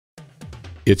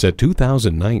It's a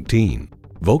 2019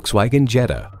 Volkswagen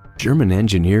Jetta.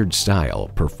 German-engineered style,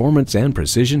 performance, and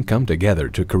precision come together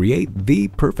to create the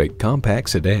perfect compact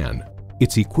sedan.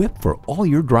 It's equipped for all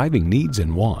your driving needs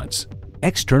and wants.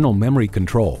 External memory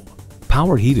control,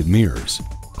 power heated mirrors,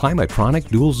 Climatronic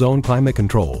dual-zone climate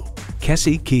control,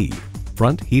 Kessie key,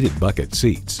 front heated bucket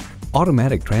seats,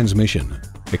 automatic transmission,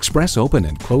 express open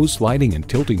and closed sliding and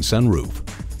tilting sunroof,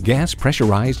 gas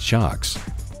pressurized shocks,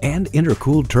 and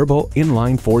intercooled turbo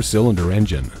inline 4-cylinder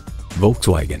engine.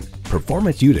 Volkswagen,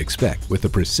 performance you'd expect with the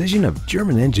precision of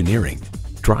German engineering.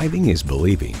 Driving is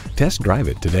believing. Test drive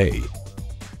it today.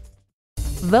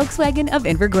 Volkswagen of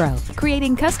Inver-Grove,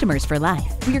 creating customers for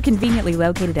life. We are conveniently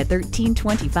located at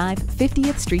 1325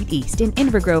 50th Street East in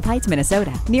Inver-Grove-Heights,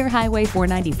 Minnesota, near Highway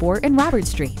 494 and Robert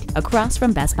Street, across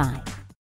from Best Buy.